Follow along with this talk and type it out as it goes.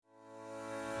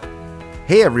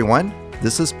Hey everyone,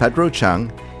 this is Pedro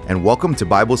Chung, and welcome to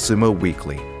Bible Sumo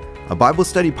Weekly, a Bible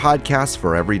study podcast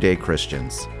for everyday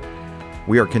Christians.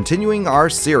 We are continuing our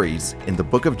series in the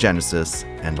book of Genesis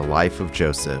and the life of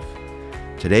Joseph.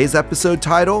 Today's episode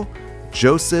title,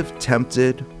 Joseph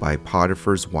Tempted by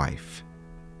Potiphar's Wife.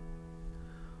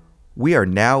 We are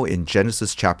now in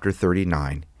Genesis chapter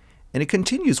 39, and it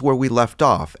continues where we left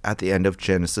off at the end of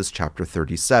Genesis chapter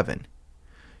 37.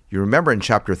 You remember in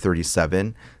chapter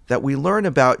 37 that we learn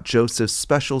about Joseph's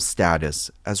special status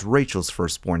as Rachel's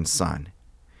firstborn son.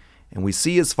 And we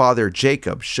see his father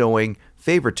Jacob showing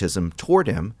favoritism toward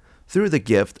him through the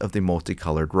gift of the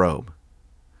multicolored robe.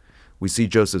 We see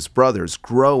Joseph's brothers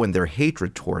grow in their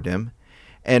hatred toward him,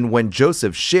 and when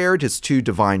Joseph shared his two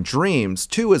divine dreams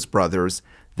to his brothers,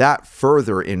 that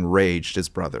further enraged his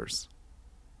brothers.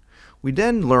 We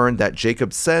then learn that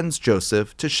Jacob sends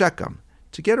Joseph to Shechem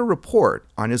to get a report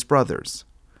on his brothers.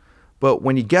 But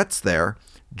when he gets there,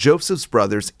 Joseph's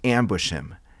brothers ambush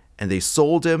him, and they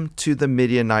sold him to the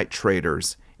Midianite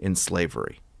traders in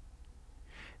slavery.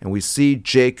 And we see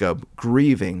Jacob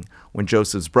grieving when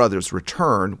Joseph's brothers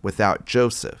return without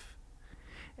Joseph.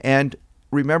 And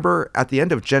remember, at the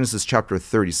end of Genesis chapter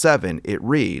 37, it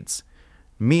reads,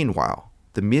 "Meanwhile,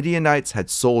 the Midianites had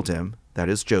sold him," that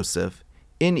is Joseph,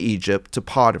 "in Egypt to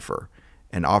Potiphar,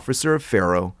 an officer of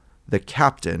Pharaoh, the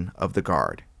captain of the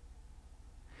guard."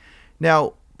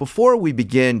 Now, before we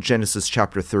begin Genesis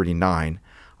chapter 39,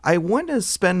 I want to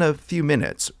spend a few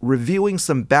minutes reviewing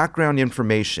some background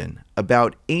information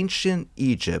about ancient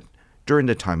Egypt during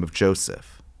the time of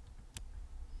Joseph.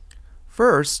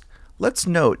 First, let's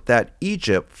note that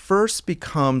Egypt first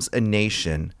becomes a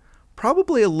nation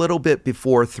probably a little bit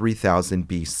before 3000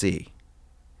 BC.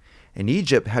 And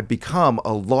Egypt had become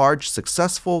a large,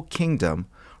 successful kingdom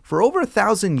for over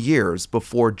 1,000 years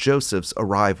before Joseph's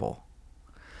arrival.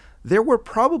 There were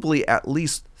probably at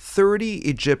least 30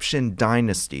 Egyptian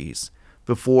dynasties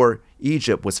before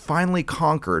Egypt was finally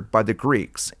conquered by the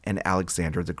Greeks and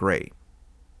Alexander the Great.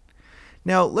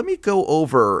 Now, let me go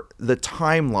over the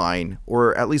timeline,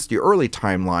 or at least the early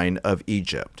timeline of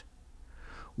Egypt.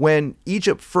 When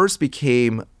Egypt first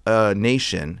became a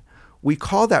nation, we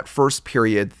call that first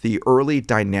period the early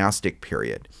dynastic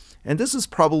period. And this is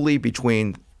probably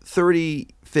between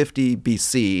 3050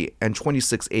 BC and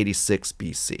 2686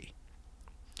 BC.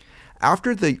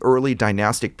 After the early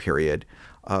dynastic period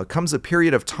comes a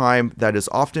period of time that is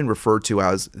often referred to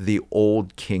as the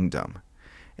Old Kingdom.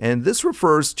 And this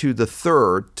refers to the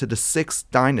third to the sixth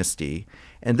dynasty,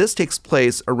 and this takes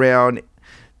place around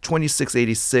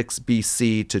 2686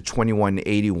 BC to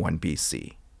 2181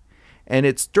 BC. And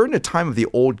it's during the time of the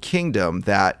Old Kingdom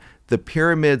that the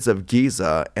pyramids of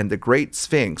Giza and the Great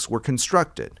Sphinx were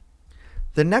constructed.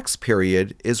 The next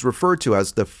period is referred to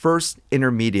as the First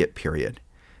Intermediate Period,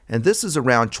 and this is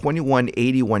around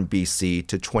 2181 BC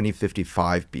to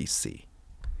 2055 BC.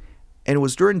 And it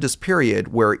was during this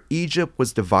period where Egypt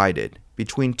was divided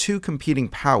between two competing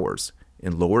powers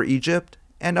in Lower Egypt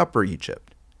and Upper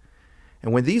Egypt.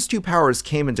 And when these two powers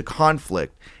came into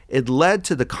conflict, it led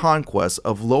to the conquest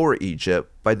of Lower Egypt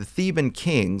by the Theban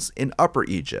kings in Upper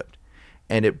Egypt,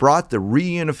 and it brought the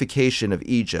reunification of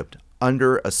Egypt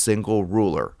under a single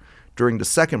ruler during the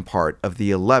second part of the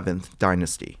 11th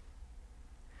dynasty.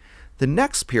 The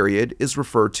next period is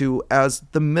referred to as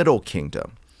the Middle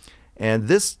Kingdom, and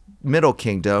this Middle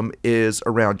Kingdom is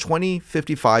around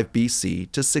 2055 BC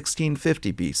to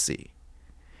 1650 BC.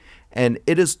 And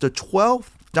it is the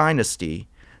 12th dynasty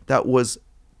that was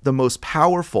the most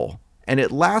powerful, and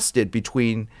it lasted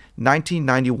between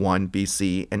 1991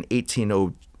 BC and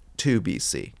 1802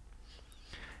 BC.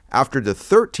 After the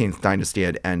 13th dynasty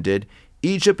had ended,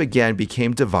 Egypt again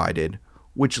became divided,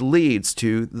 which leads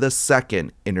to the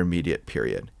Second Intermediate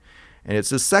Period. And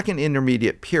it's the Second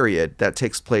Intermediate Period that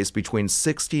takes place between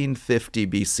 1650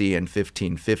 BC and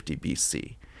 1550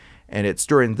 BC. And it's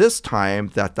during this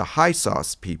time that the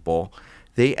Hyksos people,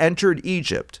 they entered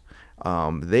Egypt.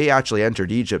 They actually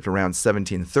entered Egypt around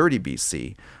 1730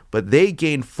 BC, but they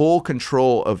gained full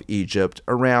control of Egypt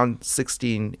around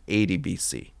 1680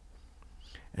 BC.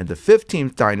 And the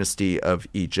 15th dynasty of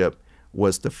Egypt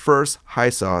was the first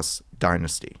Hyksos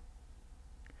dynasty.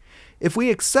 If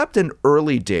we accept an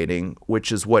early dating,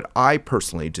 which is what I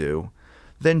personally do,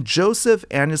 then Joseph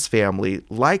and his family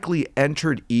likely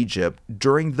entered Egypt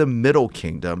during the Middle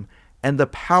Kingdom and the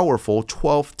powerful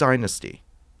 12th dynasty.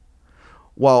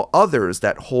 While others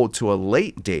that hold to a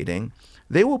late dating,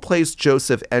 they will place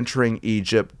Joseph entering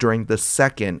Egypt during the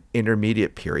Second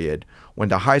Intermediate Period when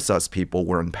the Hyksos people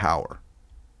were in power.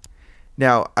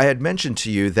 Now, I had mentioned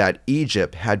to you that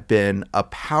Egypt had been a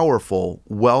powerful,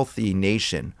 wealthy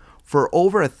nation for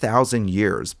over 1,000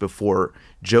 years before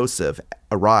Joseph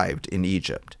arrived in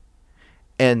Egypt.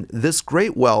 And this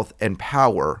great wealth and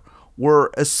power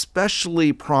were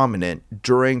especially prominent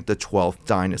during the 12th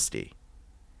dynasty.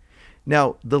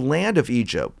 Now, the land of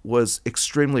Egypt was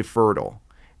extremely fertile,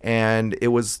 and it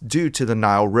was due to the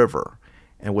Nile River.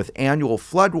 And with annual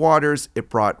floodwaters, it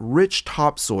brought rich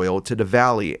topsoil to the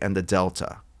valley and the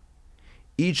delta.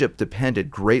 Egypt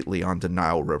depended greatly on the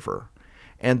Nile River,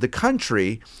 and the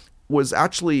country was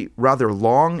actually rather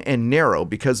long and narrow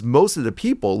because most of the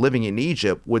people living in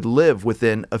Egypt would live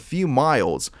within a few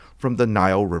miles from the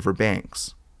Nile River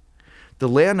banks. The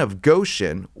land of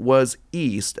Goshen was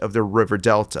east of the river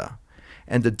delta,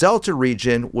 and the delta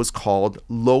region was called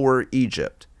Lower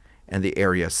Egypt, and the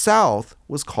area south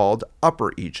was called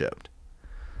Upper Egypt.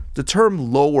 The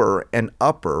term lower and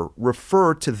upper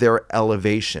refer to their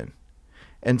elevation.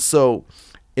 And so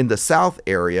in the south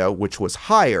area, which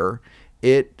was higher,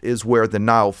 it is where the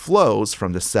Nile flows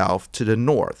from the south to the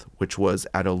north, which was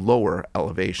at a lower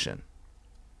elevation.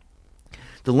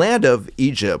 The land of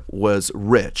Egypt was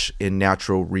rich in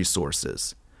natural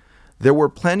resources. There were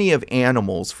plenty of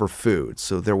animals for food,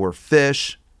 so there were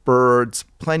fish, birds,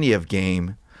 plenty of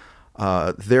game.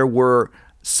 There were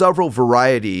several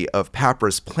variety of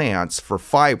papyrus plants for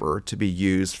fiber to be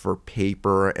used for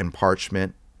paper and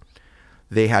parchment.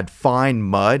 They had fine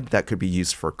mud that could be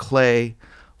used for clay,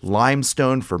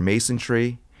 limestone for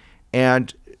masonry,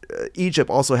 and Egypt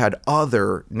also had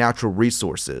other natural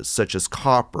resources such as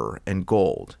copper and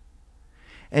gold.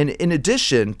 And in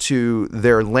addition to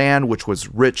their land, which was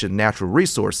rich in natural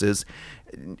resources,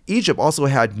 Egypt also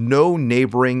had no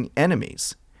neighboring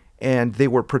enemies, and they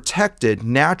were protected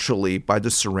naturally by the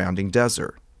surrounding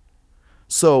desert.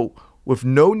 So, with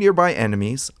no nearby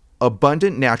enemies,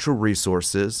 abundant natural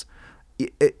resources,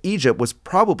 Egypt was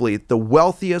probably the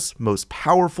wealthiest, most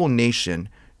powerful nation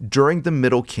during the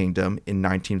Middle Kingdom in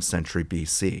 19th century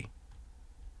BC.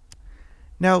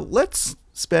 Now, let's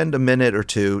spend a minute or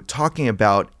two talking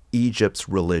about Egypt's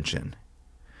religion.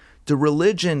 The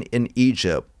religion in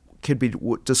Egypt could be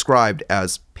described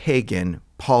as pagan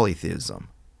polytheism.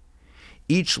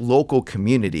 Each local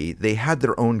community, they had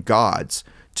their own gods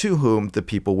to whom the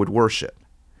people would worship.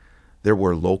 There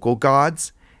were local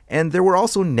gods, and there were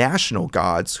also national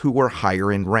gods who were higher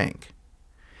in rank.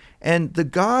 And the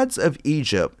gods of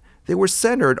Egypt, they were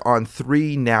centered on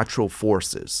three natural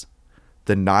forces: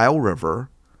 the Nile River,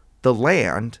 the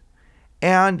land,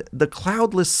 and the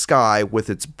cloudless sky with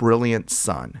its brilliant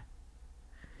sun.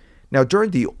 Now,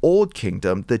 during the Old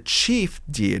Kingdom, the chief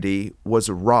deity was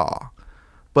Ra,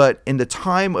 but in the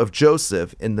time of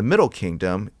Joseph in the Middle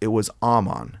Kingdom, it was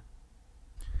Ammon.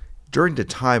 During the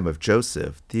time of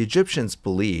Joseph, the Egyptians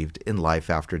believed in life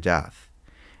after death,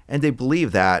 and they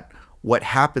believed that what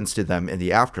happens to them in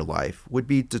the afterlife would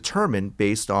be determined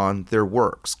based on their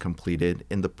works completed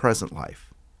in the present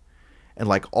life. And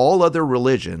like all other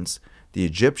religions, the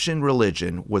Egyptian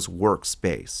religion was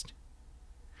works-based.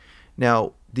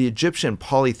 Now, the Egyptian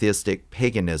polytheistic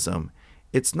paganism,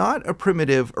 it's not a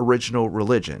primitive original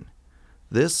religion.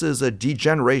 This is a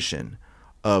degeneration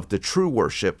of the true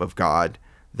worship of God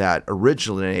that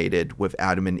originated with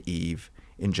Adam and Eve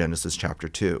in Genesis chapter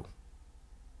 2.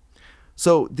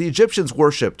 So the Egyptians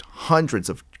worshipped hundreds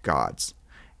of gods,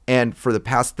 and for the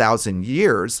past 1,000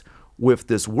 years, with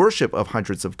this worship of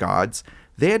hundreds of gods,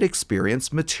 they had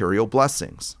experienced material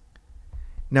blessings.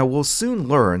 Now we'll soon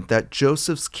learn that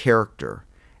Joseph's character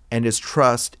and his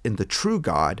trust in the true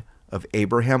God of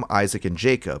Abraham, Isaac, and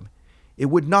Jacob, it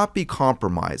would not be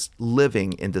compromised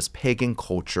living in this pagan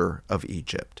culture of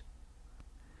Egypt.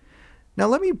 Now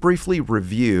let me briefly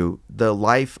review the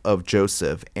life of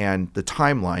Joseph and the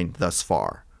timeline thus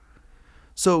far.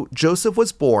 So Joseph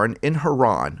was born in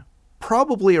Haran,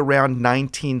 probably around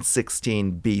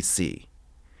 1916 BC.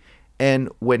 And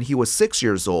when he was 6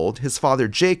 years old, his father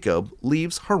Jacob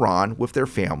leaves Haran with their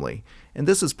family, and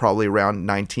this is probably around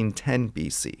 1910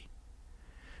 BC.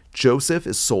 Joseph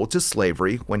is sold to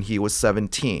slavery when he was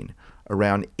 17,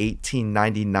 around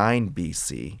 1899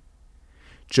 BC.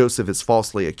 Joseph is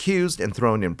falsely accused and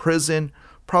thrown in prison,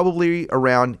 probably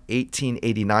around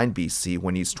 1889 BC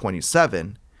when he's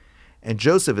 27, and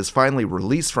Joseph is finally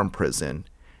released from prison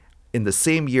in the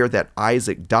same year that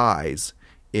Isaac dies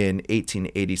in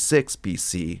 1886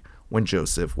 BC when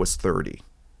Joseph was 30.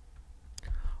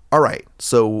 All right,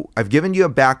 so I've given you a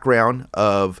background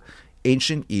of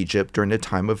ancient Egypt during the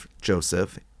time of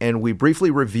Joseph, and we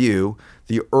briefly review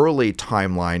the early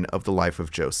timeline of the life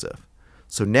of Joseph.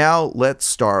 So now let's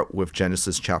start with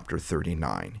Genesis chapter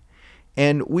 39.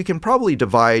 And we can probably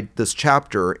divide this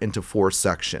chapter into 4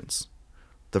 sections.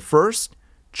 The first,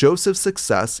 Joseph's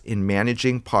success in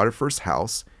managing Potiphar's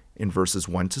house in verses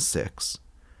 1 to 6,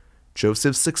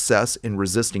 Joseph's success in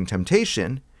resisting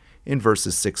temptation in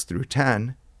verses 6 through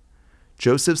 10,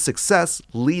 Joseph's success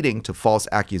leading to false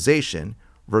accusation,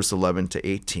 verse 11 to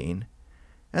 18,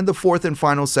 and the fourth and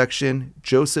final section,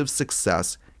 Joseph's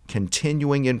success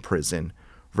continuing in prison,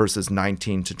 verses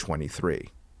 19 to 23.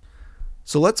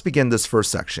 So let's begin this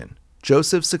first section,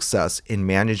 Joseph's success in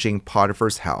managing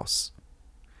Potiphar's house.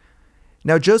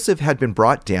 Now Joseph had been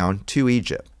brought down to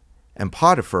Egypt, and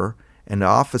Potiphar, an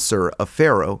officer of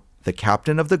Pharaoh, the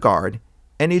captain of the guard,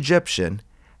 an Egyptian,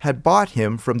 had bought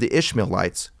him from the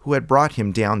Ishmaelites who had brought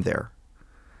him down there.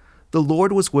 The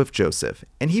Lord was with Joseph,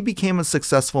 and he became a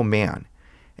successful man,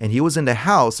 and he was in the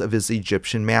house of his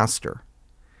Egyptian master.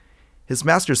 His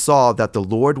master saw that the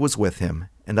Lord was with him,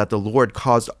 and that the Lord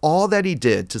caused all that he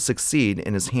did to succeed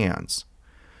in his hands.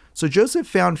 So Joseph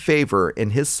found favor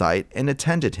in his sight and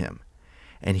attended him.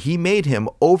 And he made him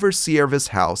overseer of his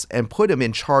house and put him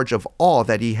in charge of all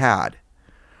that he had.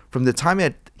 From the time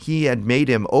he had made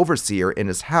him overseer in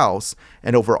his house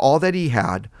and over all that he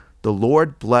had, the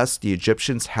Lord blessed the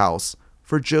Egyptian's house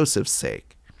for Joseph's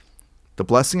sake. The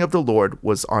blessing of the Lord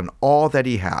was on all that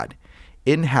he had,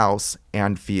 in house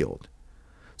and field.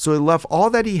 So he left all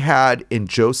that he had in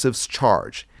Joseph's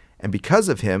charge, and because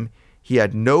of him, he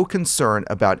had no concern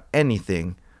about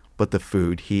anything but the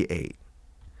food he ate.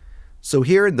 So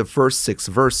here in the first 6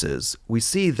 verses, we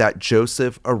see that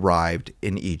Joseph arrived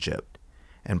in Egypt,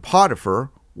 and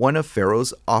Potiphar, one of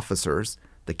Pharaoh's officers,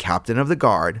 the captain of the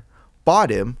guard,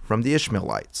 bought him from the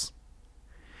Ishmaelites.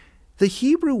 The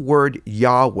Hebrew word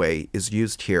Yahweh is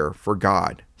used here for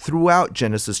God throughout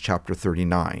Genesis chapter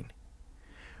 39.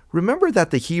 Remember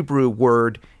that the Hebrew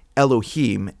word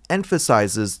Elohim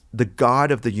emphasizes the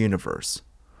God of the universe,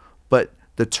 but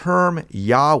the term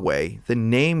Yahweh, the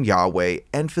name Yahweh,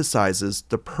 emphasizes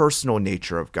the personal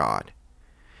nature of God.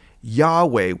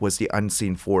 Yahweh was the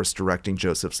unseen force directing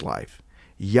Joseph's life.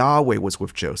 Yahweh was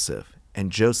with Joseph,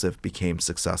 and Joseph became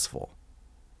successful.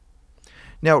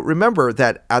 Now, remember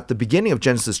that at the beginning of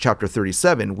Genesis chapter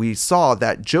 37, we saw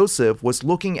that Joseph was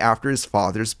looking after his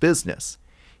father's business.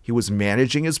 He was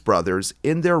managing his brothers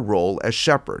in their role as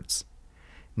shepherds.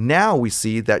 Now we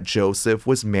see that Joseph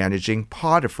was managing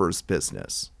Potiphar's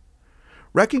business.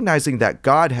 Recognizing that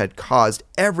God had caused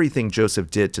everything Joseph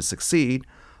did to succeed,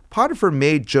 Potiphar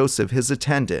made Joseph his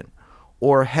attendant,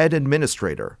 or head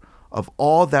administrator, of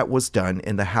all that was done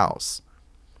in the house.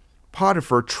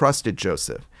 Potiphar trusted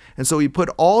Joseph, and so he put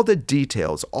all the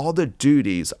details, all the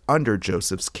duties under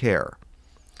Joseph's care.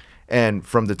 And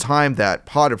from the time that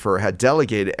Potiphar had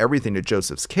delegated everything to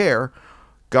Joseph's care,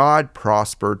 God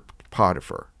prospered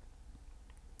Potiphar.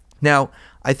 Now,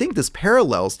 I think this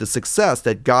parallels the success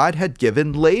that God had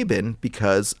given Laban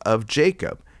because of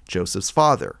Jacob, Joseph's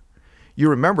father. You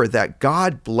remember that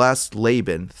God blessed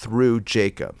Laban through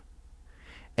Jacob.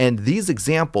 And these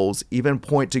examples even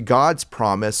point to God's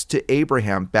promise to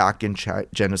Abraham back in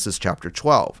Genesis chapter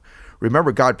 12.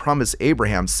 Remember, God promised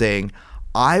Abraham saying,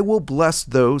 "I will bless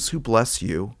those who bless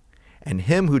you, and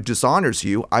him who dishonors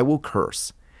you I will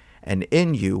curse, and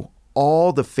in you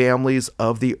all the families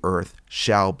of the earth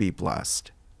shall be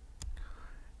blessed."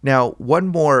 Now, one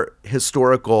more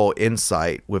historical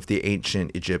insight with the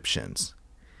ancient Egyptians.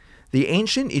 The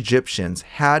ancient Egyptians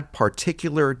had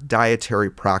particular dietary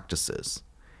practices,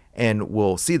 and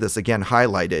we'll see this again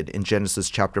highlighted in Genesis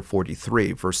chapter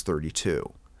 43, verse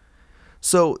 32.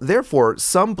 So, therefore,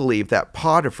 some believe that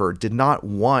Potiphar did not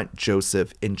want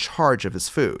Joseph in charge of his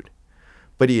food,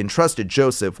 but he entrusted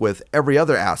Joseph with every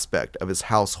other aspect of his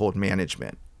household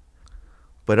management.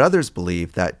 But others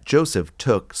believe that Joseph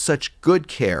took such good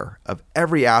care of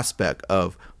every aspect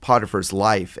of Potiphar's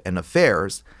life and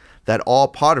affairs that all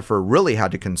Potiphar really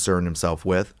had to concern himself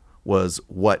with was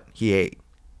what he ate.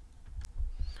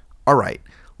 All right,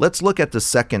 let's look at the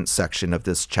second section of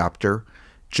this chapter,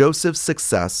 Joseph's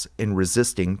success in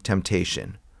resisting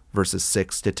temptation, verses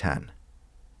 6 to 10.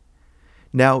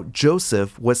 Now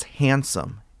Joseph was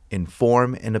handsome in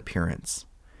form and appearance,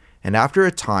 and after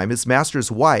a time his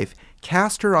master's wife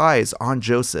cast her eyes on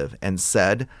Joseph and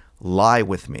said, "Lie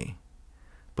with me."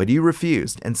 But he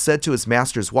refused and said to his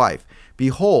master's wife,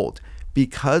 "Behold,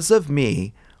 because of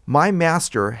me, my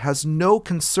master has no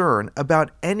concern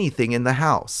about anything in the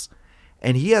house,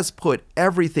 and he has put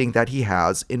everything that he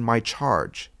has in my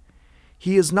charge.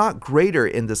 He is not greater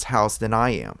in this house than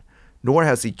I am, nor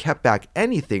has he kept back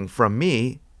anything from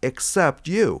me except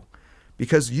you,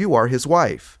 because you are his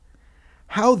wife.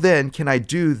 How then can I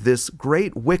do this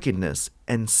great wickedness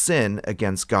and sin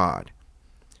against God?"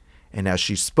 And as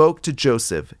she spoke to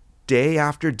Joseph day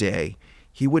after day,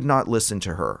 he would not listen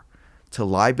to her, to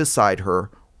lie beside her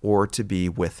or to be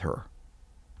with her.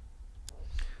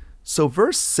 So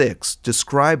verse 6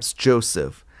 describes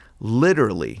Joseph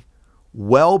literally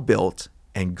well-built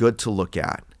and good to look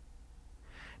at.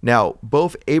 Now,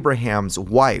 both Abraham's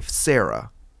wife,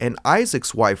 Sarah, and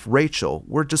Isaac's wife, Rachel,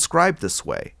 were described this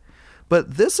way.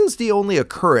 But this is the only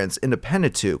occurrence in the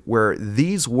Pentateuch where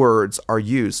these words are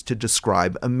used to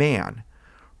describe a man,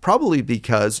 probably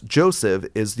because Joseph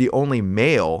is the only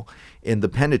male in the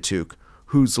Pentateuch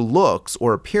whose looks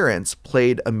or appearance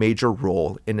played a major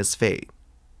role in his fate.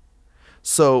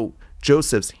 So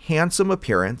Joseph's handsome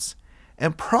appearance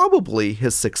and probably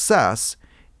his success,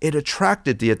 it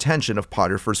attracted the attention of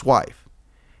Potiphar's wife.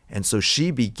 And so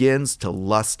she begins to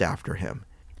lust after him.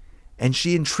 And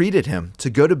she entreated him to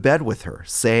go to bed with her,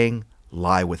 saying,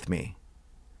 "Lie with me."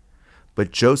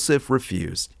 But Joseph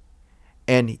refused.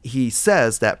 And he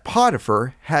says that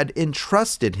Potiphar had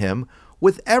entrusted him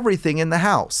with everything in the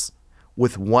house,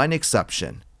 with one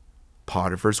exception,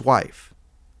 Potiphar's wife.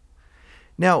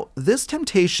 Now, this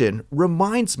temptation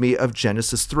reminds me of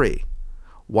Genesis 3.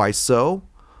 Why so?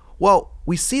 Well,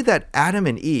 we see that Adam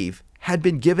and Eve had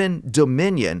been given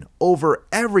dominion over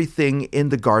everything in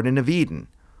the Garden of Eden,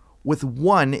 with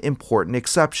one important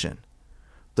exception,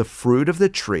 the fruit of the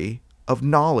tree of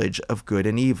knowledge of good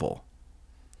and evil.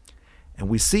 And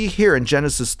we see here in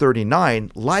Genesis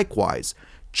 39, likewise,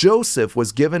 Joseph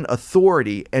was given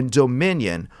authority and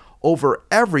dominion over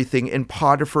everything in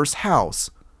Potiphar's house,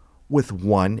 with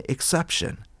one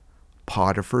exception,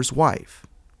 Potiphar's wife.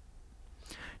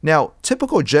 Now,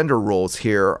 typical gender roles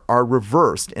here are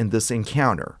reversed in this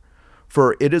encounter,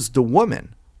 for it is the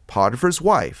woman, Potiphar's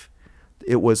wife.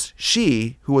 It was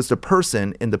she who was the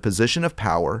person in the position of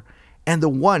power and the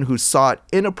one who sought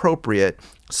inappropriate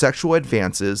sexual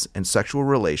advances and sexual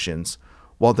relations,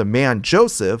 while the man,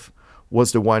 Joseph,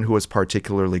 was the one who was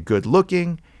particularly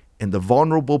good-looking, in the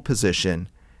vulnerable position,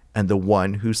 and the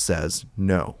one who says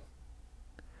no.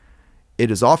 It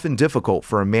is often difficult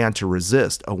for a man to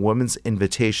resist a woman's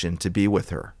invitation to be with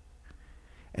her.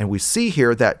 And we see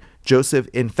here that Joseph,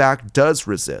 in fact, does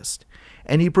resist,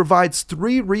 and he provides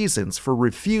 3 reasons for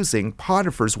refusing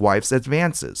Potiphar's wife's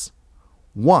advances.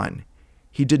 1,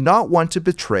 he did not want to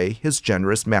betray his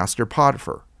generous master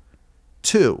Potiphar.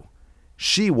 2,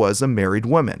 she was a married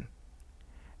woman.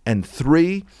 And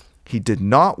 3, he did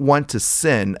not want to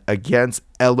sin against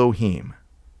Elohim.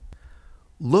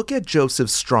 Look at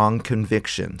Joseph's strong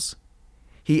convictions.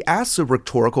 He asks a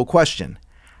rhetorical question.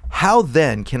 How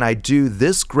then can I do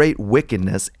this great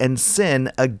wickedness and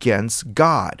sin against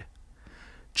God?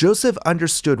 Joseph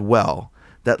understood well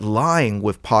that lying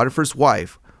with Potiphar's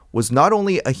wife was not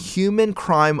only a human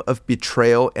crime of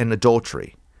betrayal and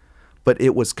adultery, but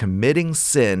it was committing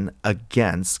sin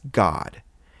against God.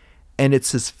 And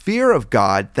it's his fear of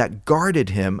God that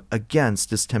guarded him against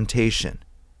this temptation.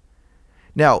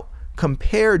 Now,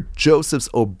 compare Joseph's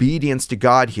obedience to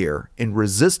God here in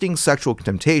resisting sexual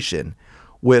temptation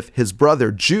with his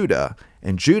brother Judah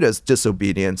and Judah's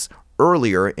disobedience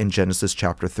earlier in Genesis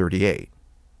chapter 38.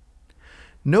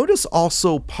 Notice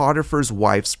also Potiphar's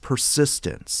wife's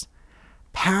persistence.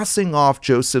 Passing off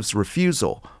Joseph's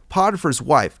refusal, Potiphar's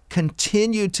wife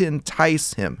continued to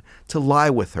entice him to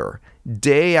lie with her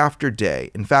day after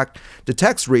day. In fact, the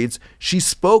text reads, she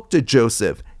spoke to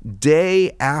Joseph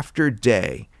day after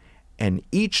day, and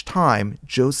each time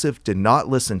Joseph did not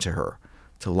listen to her,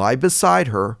 to lie beside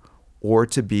her, or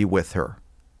to be with her.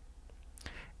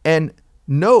 And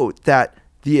note that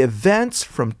the events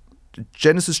from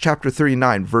Genesis chapter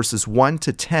 39, verses 1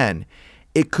 to 10,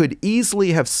 it could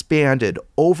easily have spanned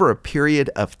over a period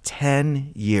of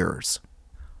 10 years.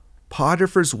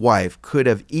 Potiphar's wife could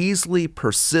have easily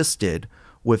persisted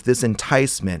with this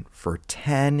enticement for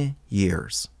 10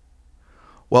 years.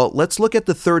 Well, let's look at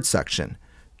the third section,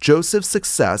 Joseph's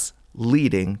success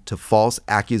leading to false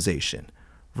accusation,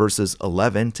 verses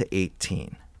 11 to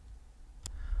 18.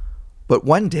 But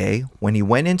one day, when he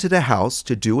went into the house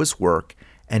to do his work,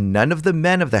 and none of the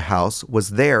men of the house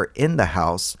was there in the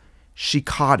house, she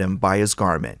caught him by his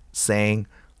garment, saying,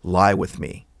 "Lie with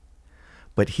me."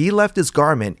 But he left his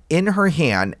garment in her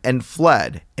hand and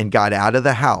fled and got out of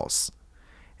the house.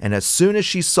 And as soon as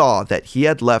she saw that he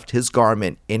had left his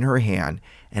garment in her hand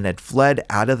and had fled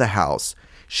out of the house,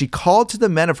 she called to the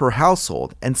men of her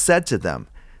household and said to them,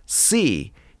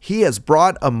 "See, he has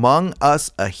brought among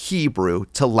us a Hebrew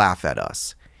to laugh at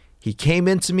us. He came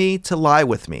in to me to lie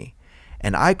with me,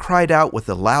 and I cried out with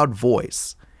a loud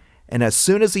voice. And as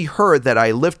soon as he heard that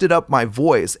I lifted up my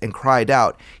voice and cried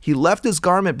out, he left his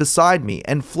garment beside me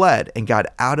and fled and got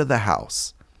out of the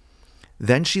house."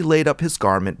 Then she laid up his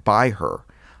garment by her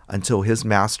until his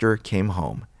master came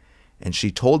home, And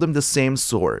she told him the same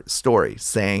story,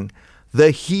 saying,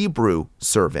 "The Hebrew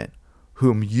servant,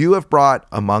 whom you have brought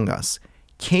among us,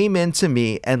 came in to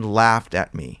me and laughed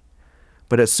at me.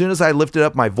 But as soon as I lifted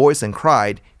up my voice and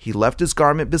cried, he left his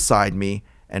garment beside me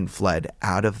and fled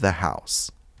out of the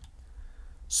house."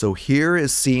 So here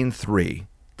is scene 3,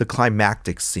 the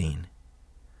climactic scene.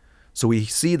 So we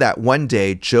see that one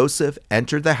day Joseph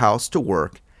entered the house to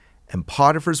work, and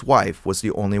Potiphar's wife was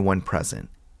the only one present.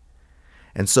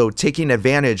 And so, taking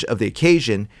advantage of the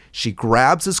occasion, she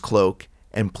grabs his cloak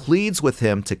and pleads with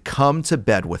him to come to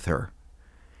bed with her.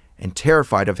 And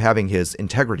terrified of having his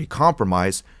integrity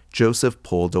compromised, Joseph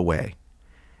pulled away.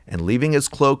 And leaving his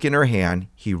cloak in her hand,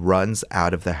 he runs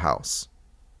out of the house.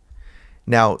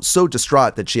 Now, so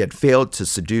distraught that she had failed to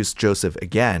seduce Joseph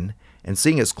again, and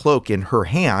seeing his cloak in her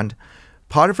hand,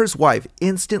 Potiphar's wife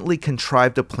instantly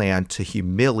contrived a plan to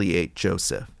humiliate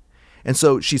Joseph. And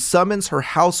so she summons her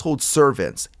household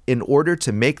servants in order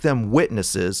to make them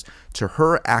witnesses to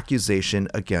her accusation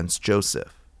against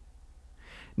Joseph.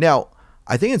 Now,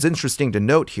 I think it's interesting to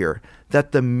note here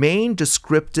that the main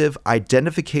descriptive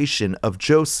identification of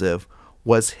Joseph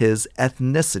was his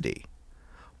ethnicity.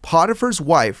 Potiphar's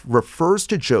wife refers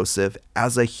to Joseph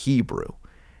as a Hebrew,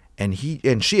 and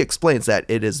she explains that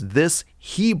it is this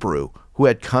Hebrew who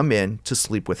had come in to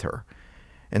sleep with her.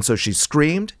 And so she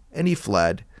screamed, and he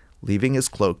fled, leaving his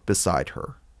cloak beside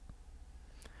her.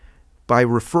 By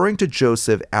referring to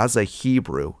Joseph as a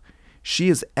Hebrew, she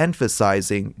is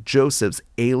emphasizing Joseph's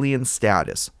alien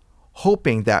status,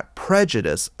 hoping that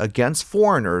prejudice against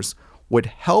foreigners would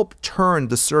help turn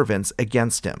the servants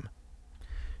against him.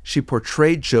 She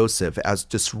portrayed Joseph as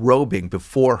disrobing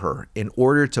before her in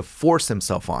order to force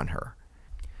himself on her.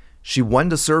 She won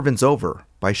the servants over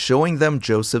by showing them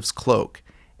Joseph's cloak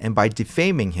and by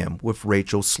defaming him with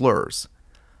Rachel's slurs.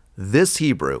 "This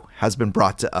Hebrew has been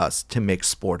brought to us to make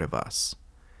sport of us."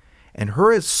 And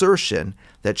her assertion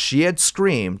that she had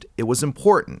screamed, it was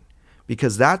important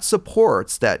because that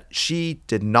supports that she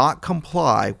did not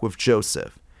comply with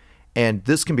Joseph. And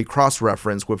this can be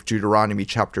cross-referenced with Deuteronomy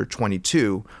chapter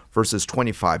 22, verses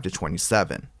 25 to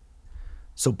 27.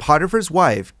 So Potiphar's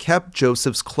wife kept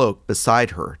Joseph's cloak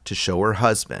beside her to show her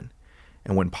husband.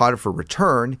 And when Potiphar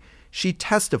returned, she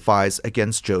testifies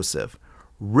against Joseph,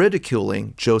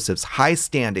 ridiculing Joseph's high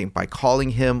standing by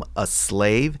calling him a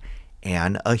slave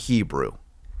and a Hebrew.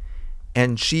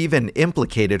 And she even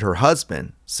implicated her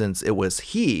husband, since it was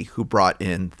he who brought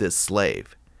in this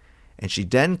slave. And she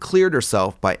then cleared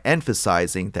herself by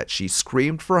emphasizing that she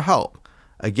screamed for help,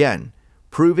 again,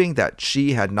 proving that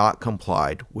she had not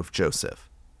complied with Joseph.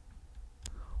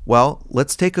 Well,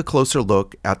 let's take a closer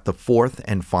look at the fourth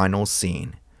and final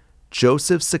scene,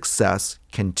 Joseph's success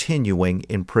continuing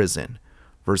in prison,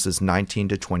 verses 19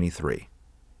 to 23.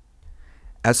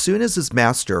 As soon as his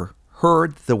master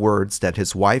heard the words that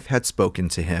his wife had spoken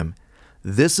to him,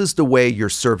 "This is the way your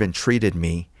servant treated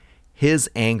me," his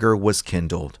anger was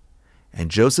kindled. And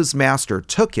Joseph's master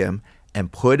took him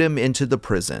and put him into the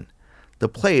prison, the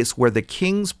place where the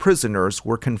king's prisoners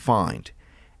were confined,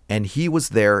 and he was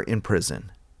there in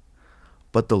prison.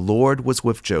 But the Lord was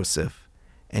with Joseph,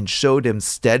 and showed him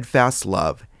steadfast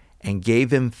love, and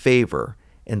gave him favor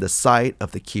in the sight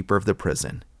of the keeper of the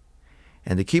prison.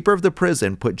 And the keeper of the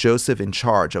prison put Joseph in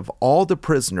charge of all the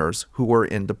prisoners who were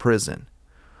in the prison.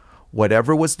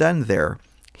 Whatever was done there,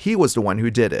 he was the one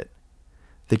who did it.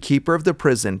 The keeper of the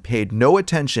prison paid no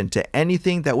attention to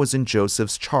anything that was in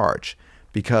Joseph's charge,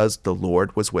 because the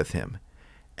Lord was with him.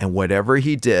 And whatever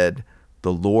he did,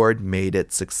 the Lord made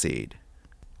it succeed.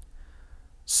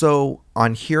 So,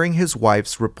 on hearing his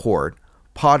wife's report,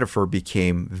 Potiphar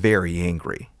became very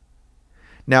angry.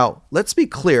 Now, let's be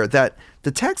clear that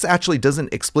the text actually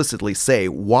doesn't explicitly say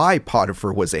why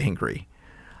Potiphar was angry.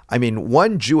 I mean,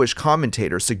 one Jewish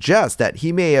commentator suggests that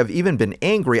he may have even been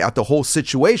angry at the whole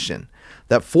situation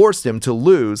that forced him to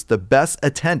lose the best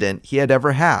attendant he had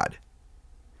ever had.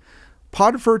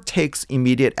 Potiphar takes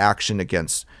immediate action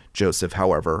against Joseph,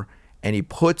 however, and he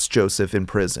puts Joseph in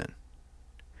prison.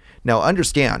 Now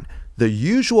understand, the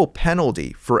usual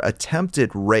penalty for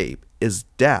attempted rape is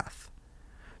death.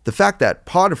 The fact that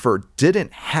Potiphar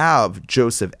didn't have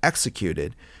Joseph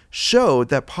executed showed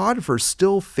that Potiphar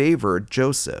still favored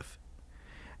Joseph.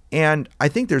 And I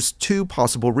think there's two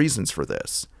possible reasons for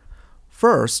this.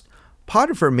 First,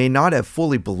 Potiphar may not have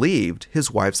fully believed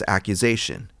his wife's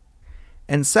accusation.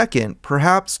 And second,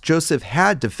 perhaps Joseph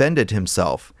had defended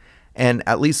himself and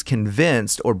at least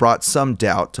convinced or brought some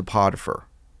doubt to Potiphar.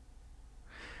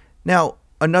 Now,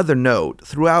 another note,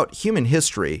 throughout human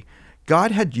history,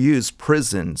 God had used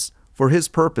prisons for his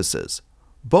purposes,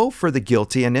 both for the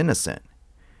guilty and innocent.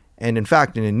 And in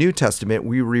fact, in the New Testament,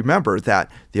 we remember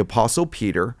that the Apostle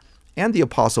Peter and the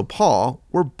Apostle Paul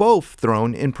were both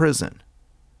thrown in prison.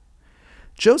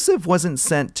 Joseph wasn't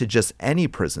sent to just any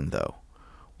prison, though.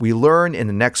 We learn in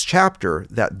the next chapter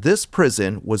that this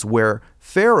prison was where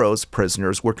Pharaoh's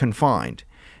prisoners were confined,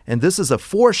 and this is a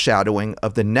foreshadowing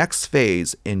of the next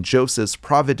phase in Joseph's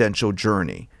providential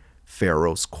journey,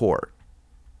 Pharaoh's court.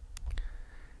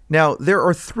 Now, there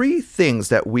are three things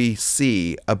that we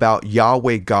see about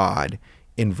Yahweh God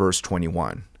in verse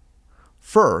 21.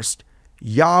 First,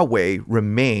 Yahweh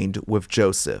remained with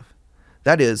Joseph.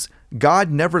 That is,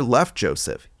 God never left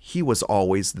Joseph. He was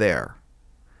always there.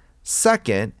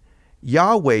 Second,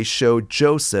 Yahweh showed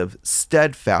Joseph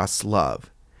steadfast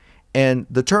love. And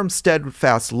the term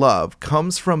steadfast love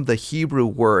comes from the Hebrew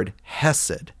word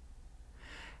hesed.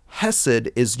 Hesed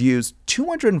is used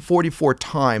 244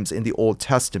 times in the Old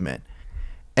Testament.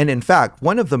 And in fact,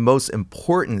 one of the most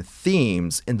important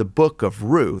themes in the book of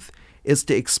Ruth is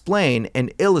to explain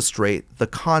and illustrate the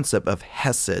concept of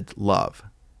hesed love.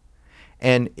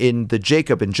 And in the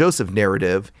Jacob and Joseph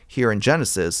narrative here in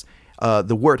Genesis,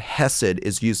 the word hesed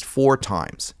is used 4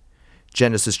 times.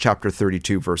 Genesis chapter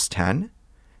 32, verse 10,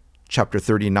 chapter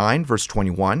 39, verse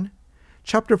 21,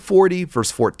 chapter 40,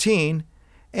 verse 14,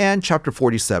 and chapter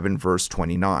 47, verse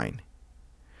 29.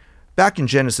 Back in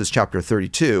Genesis chapter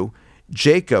 32,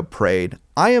 Jacob prayed,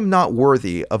 "I am not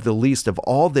worthy of the least of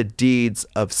all the deeds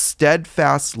of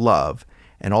steadfast love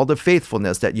and all the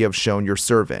faithfulness that you have shown your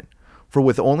servant. For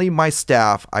with only my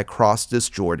staff I crossed this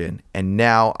Jordan, and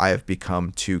now I have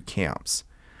become 2 camps."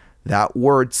 That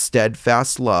word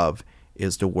steadfast love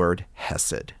is the word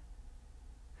hesed.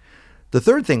 The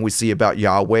third thing we see about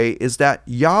Yahweh is that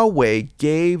Yahweh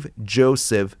gave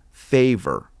Joseph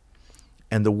favor.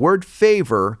 And the word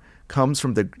favor comes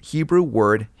from the Hebrew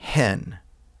word hen.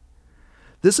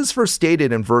 This is first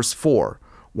stated in verse 4,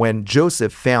 when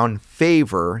Joseph found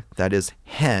favor, that is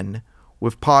hen,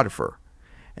 with Potiphar.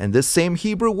 And this same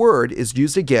Hebrew word is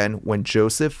used again when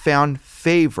Joseph found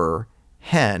favor,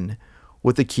 hen,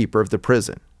 with the keeper of the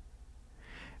prison.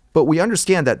 But we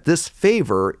understand that this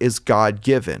favor is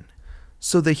God-given.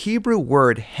 So the Hebrew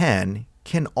word hen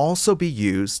can also be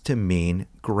used to mean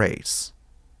grace.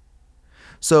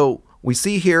 So we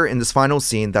see here in this final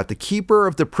scene that the keeper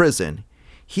of the prison,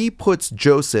 he puts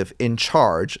Joseph in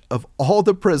charge of all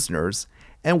the prisoners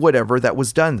and whatever that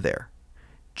was done there.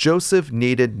 Joseph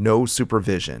needed no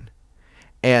supervision.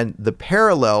 And the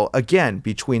parallel, again,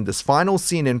 between this final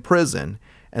scene in prison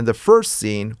and the first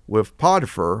scene with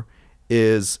Potiphar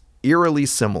is eerily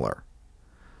similar.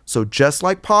 So just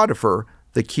like Potiphar,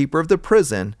 the keeper of the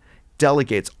prison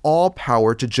delegates all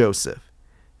power to Joseph.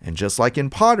 And just like in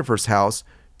Potiphar's house,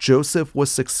 Joseph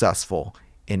was successful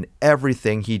in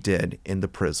everything he did in the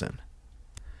prison.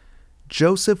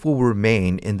 Joseph will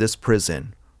remain in this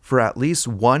prison for at least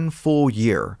 1 full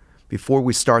year before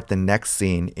we start the next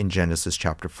scene in Genesis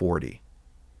chapter 40.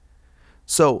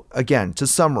 So again, to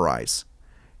summarize,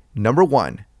 number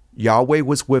 1, Yahweh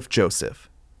was with Joseph.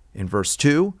 In verse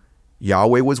 2,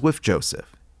 Yahweh was with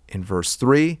Joseph. In verse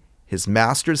 3, his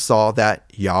masters saw that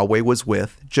Yahweh was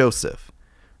with Joseph.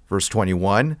 Verse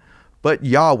 21, but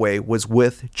Yahweh was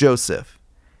with Joseph.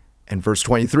 And verse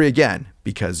 23 again,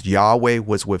 because Yahweh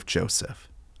was with Joseph.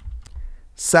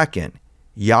 Second,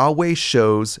 Yahweh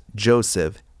shows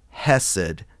Joseph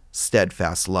hesed,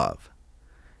 steadfast love.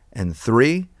 And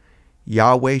 3,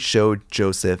 Yahweh showed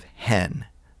Joseph hen,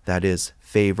 that is,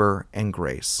 favor and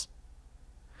grace.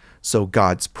 So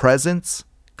God's presence,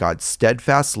 God's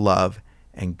steadfast love,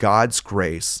 and God's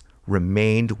grace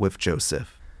remained with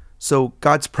Joseph. So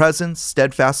God's presence,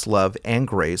 steadfast love, and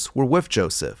grace were with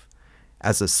Joseph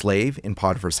as a slave in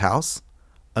Potiphar's house,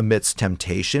 amidst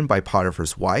temptation by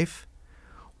Potiphar's wife,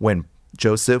 when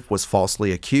Joseph was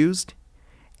falsely accused,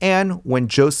 and when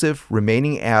Joseph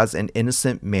remaining as an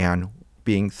innocent man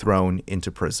being thrown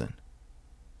into prison.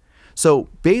 So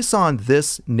based on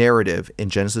this narrative in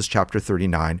Genesis chapter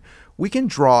 39, we can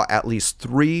draw at least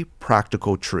 3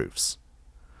 practical truths.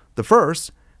 The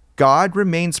first, God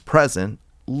remains present,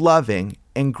 loving,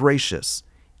 and gracious,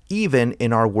 even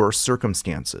in our worst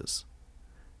circumstances.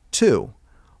 2,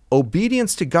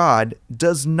 obedience to God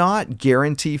does not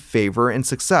guarantee favor and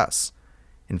success.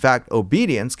 In fact,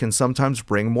 obedience can sometimes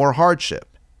bring more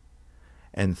hardship.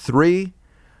 And 3,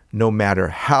 no matter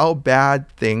how bad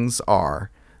things are,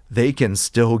 they can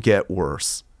still get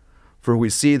worse. For we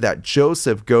see that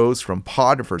Joseph goes from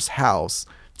Potiphar's house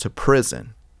to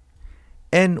prison.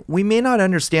 And we may not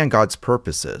understand God's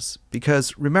purposes,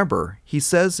 because remember, he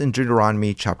says in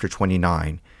Deuteronomy chapter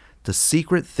 29, the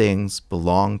secret things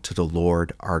belong to the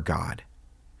Lord our God.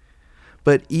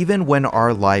 But even when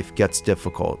our life gets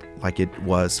difficult, like it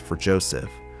was for Joseph,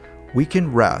 we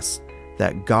can rest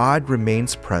that God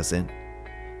remains present,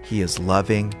 He is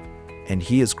loving, and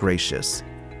He is gracious,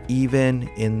 even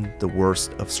in the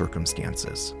worst of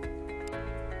circumstances.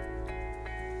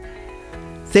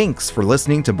 Thanks for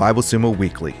listening to Bible Sumo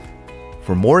Weekly.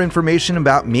 For more information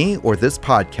about me or this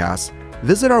podcast,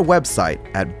 visit our website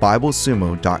at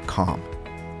BibleSumo.com.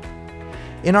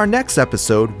 In our next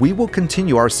episode, we will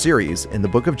continue our series in the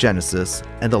book of Genesis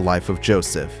and the life of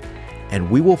Joseph, and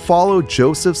we will follow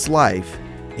Joseph's life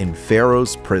in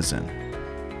Pharaoh's prison.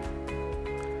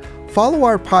 Follow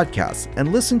our podcast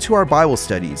and listen to our Bible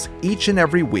studies each and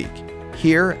every week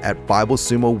here at Bible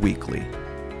Sumo Weekly.